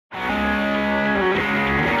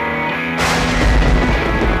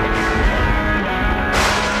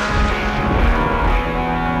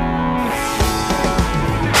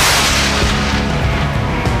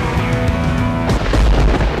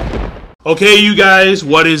Okay, you guys,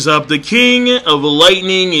 what is up? The King of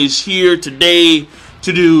Lightning is here today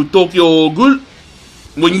to do Tokyo Ghoul.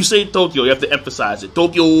 When you say Tokyo, you have to emphasize it.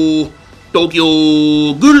 Tokyo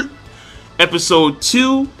Ghoul. Episode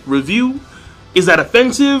 2 review. Is that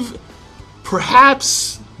offensive?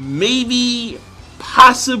 Perhaps, maybe,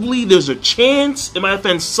 possibly. There's a chance it might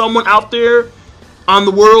offend someone out there on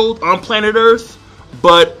the world, on planet Earth,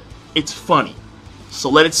 but it's funny. So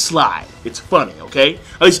let it slide. It's funny, okay?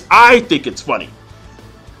 At least I think it's funny.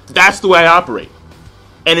 That's the way I operate.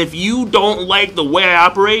 And if you don't like the way I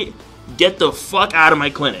operate, get the fuck out of my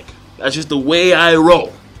clinic. That's just the way I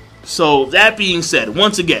roll. So that being said,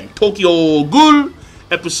 once again, Tokyo Ghoul,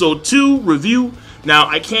 episode 2 review. Now,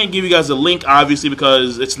 I can't give you guys a link, obviously,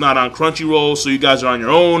 because it's not on Crunchyroll, so you guys are on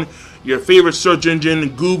your own. Your favorite search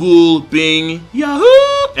engine, Google, Bing,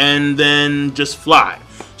 Yahoo, and then just fly.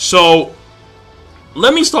 So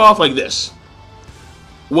let me start off like this.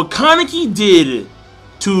 What Kaneki did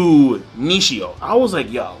to Nishio, I was like,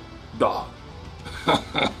 yo, dog.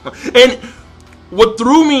 And what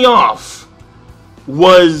threw me off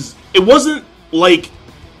was, it wasn't like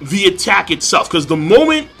the attack itself, because the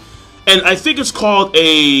moment, and I think it's called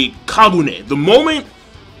a Kagune, the moment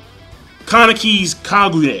Kaneki's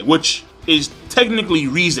Kagune, which is technically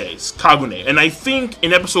Rize's Kagune, and I think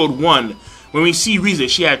in episode 1, when we see Rize,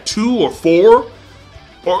 she had 2 or 4,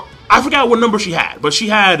 or I forgot what number she had, but she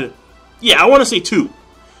had, yeah, I want to say 2.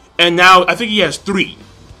 And now I think he has 3.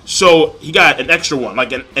 So he got an extra one,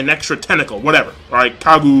 like an extra tentacle, whatever. Alright,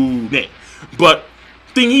 Kagune. But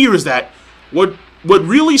thing here is that what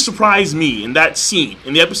really surprised me in that scene,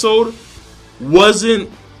 in the episode,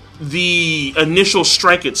 wasn't the initial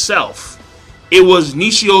strike itself. It was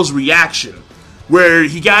Nishio's reaction, where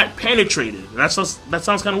he got penetrated. And that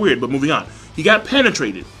sounds kind of weird, but moving on. He got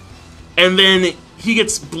penetrated. And then he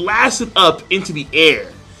gets blasted up into the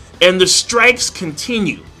air, and the strikes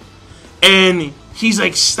continue, and he's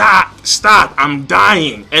like, stop, I'm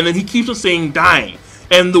dying, and then he keeps on saying dying,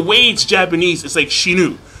 and the way it's Japanese, it's like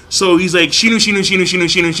shinu, so he's like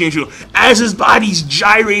shinu, as his body's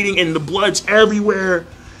gyrating and the blood's everywhere,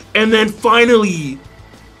 and then finally,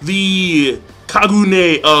 the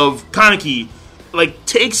Kagune of Kaneki, like,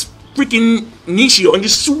 takes freaking Nishio and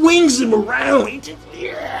just swings him around. He just,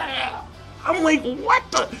 yeah. I'm like, what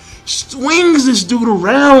the? Swings this dude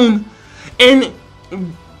around and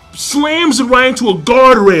slams him right into a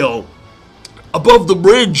guardrail above the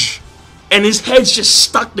bridge, and his head's just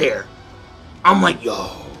stuck there. I'm like,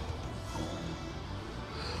 yo,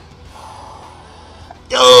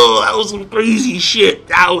 that was some crazy shit.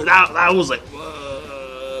 That was like,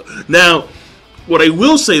 whoa. Now, what I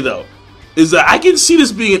will say though is that I can see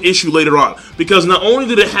this being an issue later on, because not only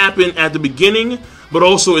did it happen at the beginning, but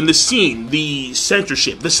also in the scene, the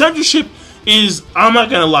censorship. The censorship is, I'm not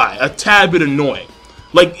gonna lie, a tad bit annoying.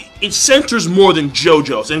 Like, it censors more than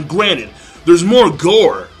JoJo's, and granted, there's more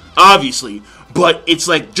gore, obviously, but it's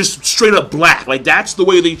like just straight up black. Like, that's the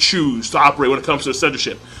way they choose to operate when it comes to the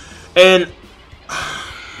censorship. And,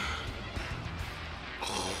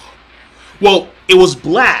 well, it was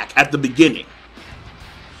black at the beginning.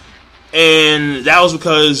 And that was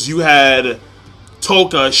because you had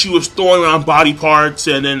Toka, she was throwing around body parts,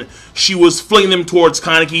 and then she was flinging them towards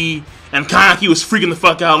Kaneki, and Kaneki was freaking the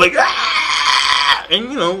fuck out, like, ah!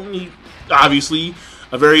 And, you know, obviously,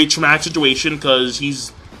 a very traumatic situation, because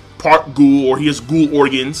he's part ghoul, or he has ghoul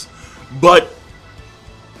organs, but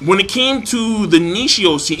when it came to the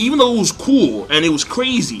Nishio scene, even though it was cool, and it was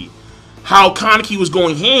crazy, how Kaneki was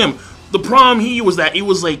going ham, the problem here was that it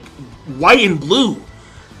was, like, white and blue.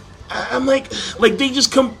 I'm like they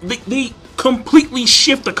just they completely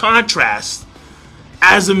shift the contrast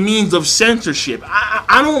as a means of censorship.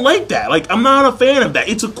 I don't like that. Like, I'm not a fan of that.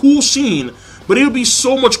 It's a cool scene, but it would be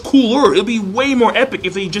so much cooler. It would be way more epic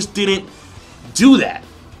if they just didn't do that.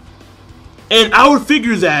 And I would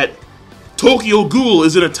figure that Tokyo Ghoul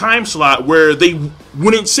is in a time slot where they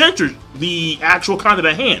wouldn't censor the actual content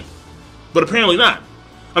at hand. But apparently not.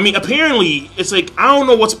 I mean, apparently, it's like, I don't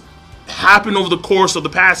know what's happened over the course of the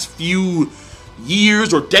past few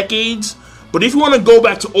years or decades, but if you want to go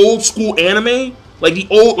back to old school anime, like the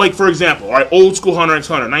old, like for example, all right, old school Hunter x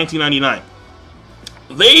Hunter, 1999,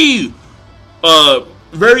 they,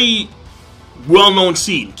 very well-known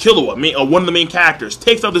scene, Killua, one of the main characters,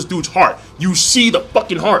 takes out this dude's heart. You see the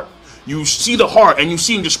fucking heart. You see the heart, and you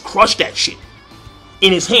see him just crush that shit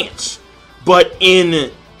in his hands. But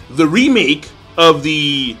in the remake of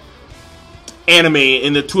the anime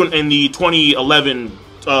in the 2011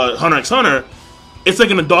 Hunter x Hunter, it's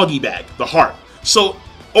like in a doggy bag, the heart. So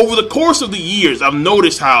over the course of the years, I've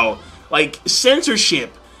noticed how, like,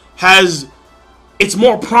 censorship has, it's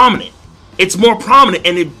more prominent. it's more prominent,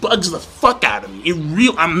 and it bugs the fuck out of me.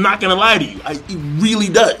 I'm not gonna lie to you, it really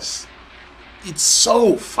does. It's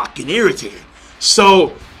so fucking irritating.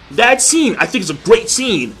 So that scene, I think, is a great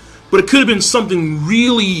scene, but it could have been something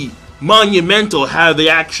really monumental had they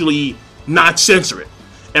actually not censor it.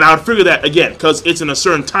 And I would figure that, again, because it's in a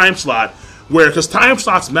certain time slot, because time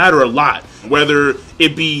slots matter a lot, whether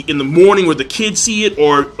it be in the morning where the kids see it,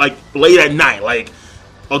 or like late at night, like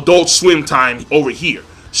Adult Swim time over here.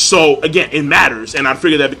 So again, it matters, and I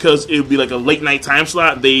figured that because it would be like a late night time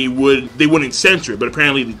slot, they wouldn't censor it, but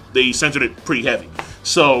apparently they censored it pretty heavy.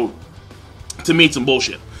 So to me, it's some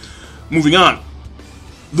bullshit. Moving on.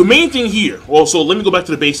 The main thing here, well, so let me go back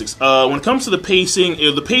to the basics. When it comes to the pacing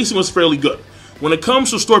was fairly good. When it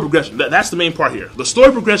comes to story progression, that's the main part here. The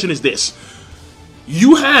story progression is this.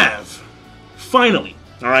 You have, finally,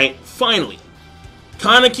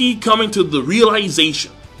 Kaneki coming to the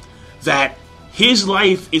realization that his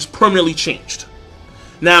life is permanently changed.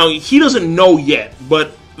 Now, he doesn't know yet,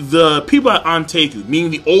 but the people at Anteku,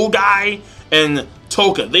 meaning the old guy and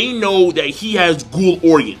Toka, they know that he has ghoul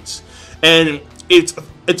organs. And it's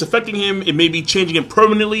affecting him. It may be changing him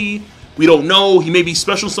permanently. We don't know. He may be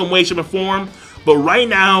special in some way, shape, or form. But right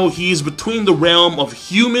now, he is between the realm of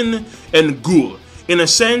human and ghoul. In a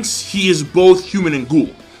sense, he is both human and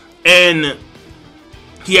ghoul. And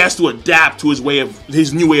he has to adapt to his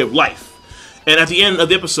new way of life. And at the end of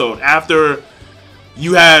the episode, after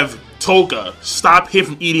you have Toka stop him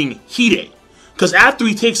from eating Hide, because after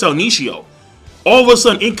he takes out Nishio, all of a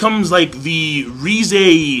sudden in comes like the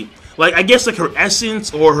Rize, like I guess like her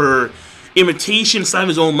essence or her imitation inside of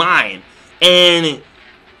his own mind, and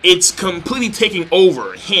it's completely taking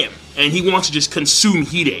over him, and he wants to just consume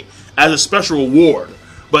Hide as a special reward.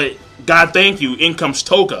 But God thank you, in comes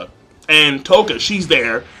Toka, and Toka, she's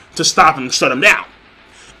there to stop him and shut him down.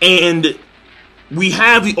 And we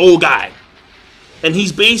have the old guy, and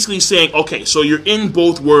he's basically saying, okay, so you're in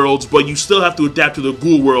both worlds, but you still have to adapt to the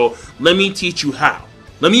ghoul world. Let me teach you how.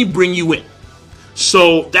 Let me bring you in.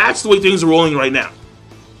 So that's the way things are rolling right now.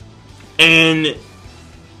 And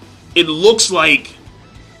it looks like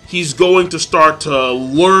he's going to start to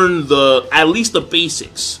learn at least the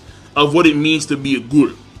basics of what it means to be a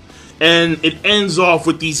ghoul. And it ends off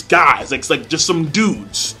with these guys, it's like just some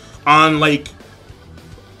dudes on like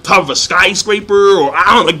top of a skyscraper, or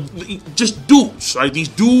I don't know, like just dudes, right? These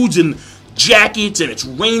dudes in jackets, and it's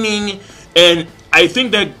raining, and I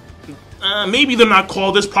think that maybe they're not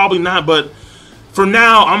called this, probably not, but for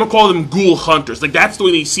now, I'm gonna call them ghoul hunters. Like, that's the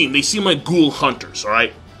way they seem. They seem like ghoul hunters,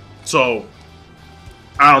 alright? So,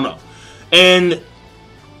 I don't know. And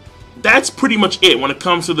that's pretty much it when it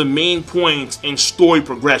comes to the main points in story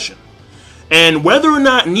progression. And whether or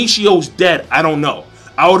not Nishio's dead, I don't know.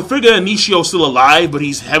 I would figure that Nishio's still alive, but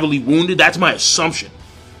he's heavily wounded. That's my assumption.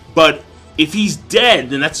 But if he's dead,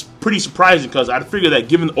 then that's pretty surprising, because I'd figure that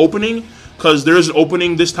given the opening, because there is an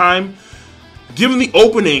opening this time, given the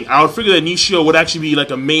opening, I would figure that Nishio would actually be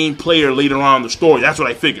like a main player later on in the story. That's what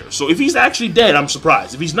I figure. So if he's actually dead, I'm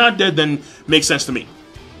surprised. If he's not dead, then it makes sense to me.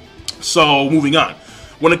 So, moving on.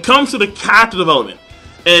 When it comes to the character development,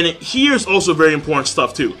 and here's also very important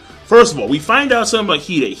stuff too. First of all, we find out something about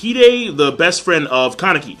Hide. Hide, the best friend of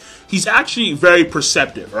Kaneki, he's actually very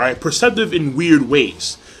perceptive, right? Perceptive in weird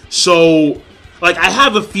ways. So, like, I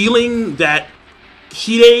have a feeling that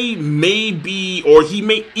Hide may be, or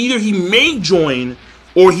either he may join,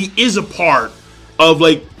 or he is a part of,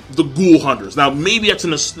 like, the ghoul hunters. Now, maybe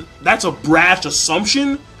that's a brash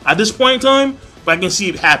assumption at this point in time, but I can see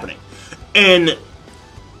it happening. And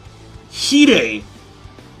Hide,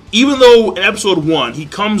 even though in episode 1 he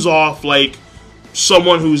comes off like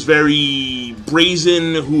someone who's very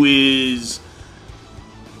brazen, who's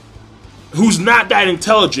not that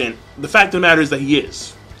intelligent, the fact of the matter is that he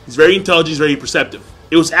is. He's very intelligent, he's very perceptive.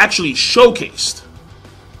 It was actually showcased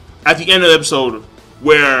at the end of the episode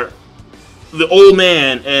where the old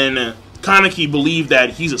man and Kaneki believe that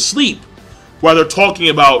he's asleep while they're talking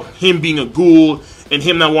about him being a ghoul and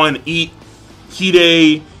him not wanting to eat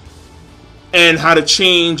Hide, and how to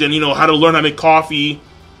change, and, you know, how to learn how to make coffee,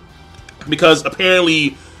 because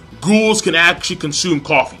apparently ghouls can actually consume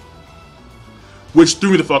coffee, which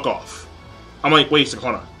threw me the fuck off. I'm like, wait a second,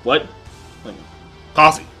 hold on, what? Like,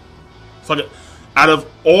 coffee? Fuck it. Out of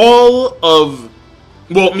all of,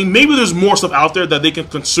 well, I mean, maybe there's more stuff out there that they can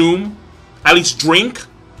consume, at least drink,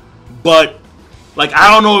 but, like,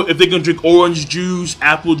 I don't know if they can drink orange juice,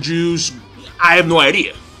 apple juice, I have no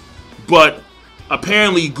idea, but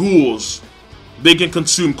apparently ghouls, they can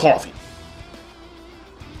consume coffee.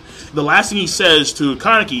 The last thing he says to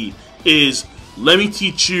Kaneki is, let me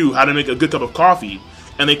teach you how to make a good cup of coffee.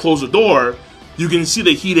 And they close the door. You can see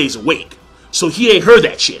that Hide's awake. So Hide heard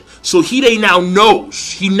that shit. So Hide now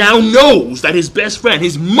knows. He now knows that his best friend,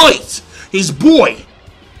 his mate, his boy,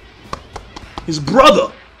 his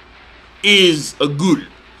brother, is a ghoul.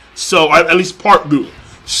 So, at least part ghoul.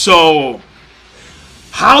 So,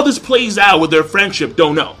 how this plays out with their friendship,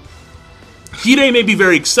 don't know. Hide may be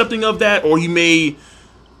very accepting of that, or he may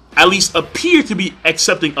at least appear to be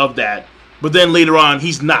accepting of that, but then later on,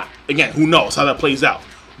 he's not. Again, who knows how that plays out.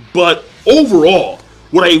 But overall,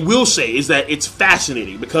 what I will say is that it's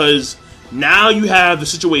fascinating, because now you have the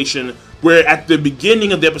situation where at the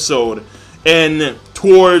beginning of the episode and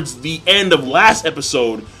towards the end of last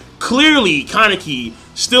episode, clearly Kaneki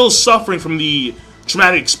still suffering from the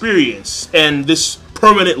traumatic experience and this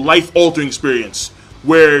permanent life-altering experience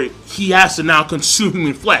where he has to now consume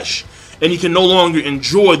human flesh and he can no longer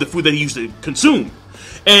enjoy the food that he used to consume.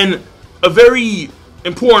 And a very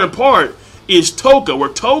important part is Toka, where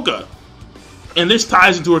Toka, and this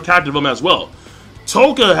ties into her character development as well,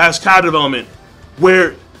 Toka has character development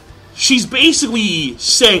where she's basically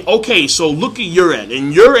saying, okay, so look at your end.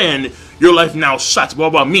 In your end, your life now sucks. What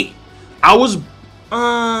about me? I was,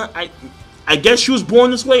 I guess she was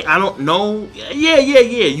born this way. I don't know. Yeah.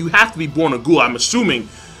 You have to be born a ghoul. I'm assuming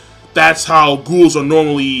that's how ghouls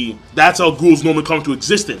normally come to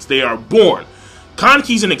existence. They are born.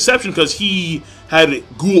 Kaneki's an exception because he had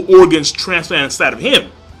ghoul organs transplanted inside of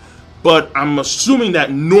him. But I'm assuming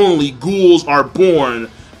that normally ghouls are born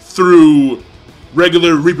through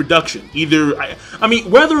regular reproduction. Either, I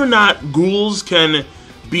mean, whether or not ghouls can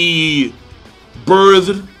be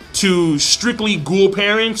birthed to strictly ghoul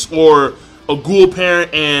parents or a ghoul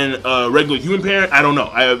parent and a regular human parent, I don't know.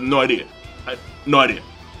 I have no idea. No idea.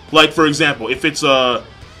 Like, for example, if it's a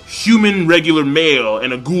human regular male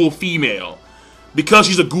and a ghoul female, because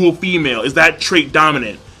she's a ghoul female, is that trait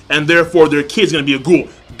dominant? And therefore their kid's going to be a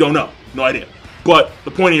ghoul? Don't know. No idea. But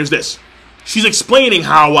the point here is this. She's explaining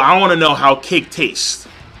how I want to know how cake tastes.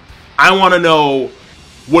 I want to know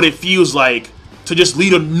what it feels like to just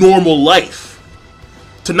lead a normal life.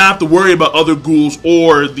 To not have to worry about other ghouls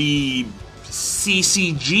or the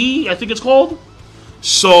CCG, I think it's called.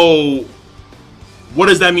 So, what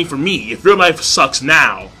does that mean for me? If your life sucks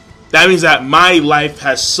now, that means that my life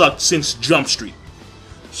has sucked since Jump Street.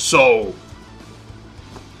 So,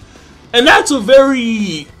 and that's a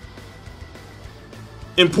very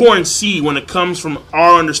important scene when it comes from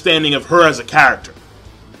our understanding of her as a character.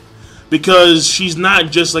 Because she's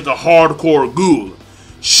not just like a hardcore ghoul.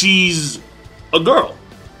 She's a girl.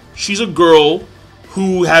 She's a girl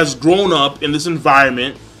who has grown up in this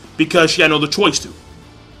environment because she had no other choice to.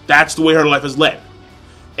 That's the way her life has led.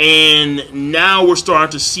 And now we're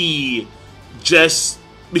starting to see, just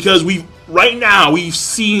because right now we've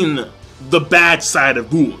seen the bad side of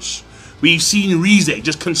ghouls. We've seen Rize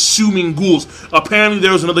just consuming ghouls. Apparently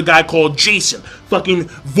there was another guy called Jason. Fucking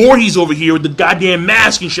Voorhees over here with the goddamn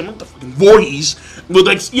mask and shit. What the fucking Voorhees? With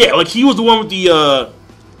like, yeah, like he was the one with the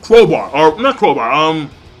crowbar. Or not crowbar,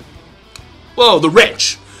 well, the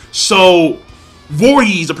wrench. So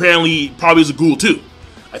Voorhees apparently probably is a ghoul too.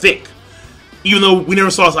 I think. Even though we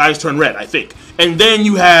never saw his eyes turn red, I think. And then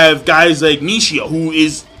you have guys like Nishio, who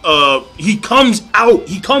is he comes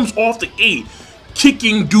off the gate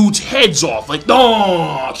kicking dudes' heads off, like,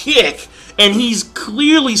 oh, kick. And he's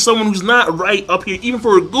clearly someone who's not right up here, even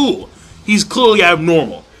for a ghoul. He's clearly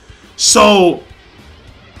abnormal. So,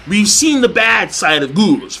 we've seen the bad side of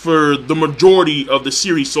ghouls for the majority of the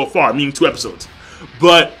series so far, meaning 2 episodes.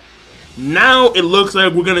 But now it looks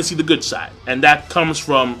like we're going to see the good side. And that comes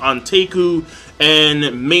from Anteku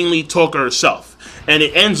and mainly Toka herself. And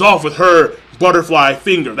it ends off with her butterfly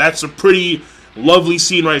finger. That's a pretty lovely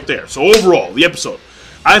scene right there. So overall, the episode,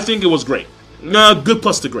 I think it was great. Good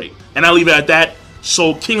plus to great. And I'll leave it at that.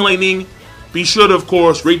 So King Lightning, be sure to, of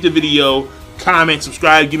course, rate the video, comment,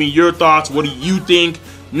 subscribe, give me your thoughts. What do you think?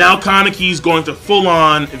 Now Kaneki's going to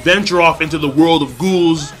full-on venture off into the world of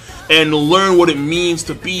ghouls and learn what it means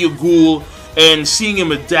to be a ghoul, and seeing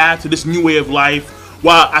him adapt to this new way of life,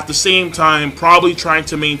 while at the same time probably trying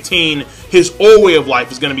to maintain his old way of life,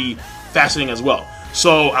 is going to be fascinating as well.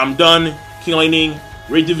 So I'm done. King Lightning,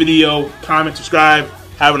 rate the video, comment, subscribe.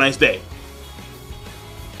 Have a nice day.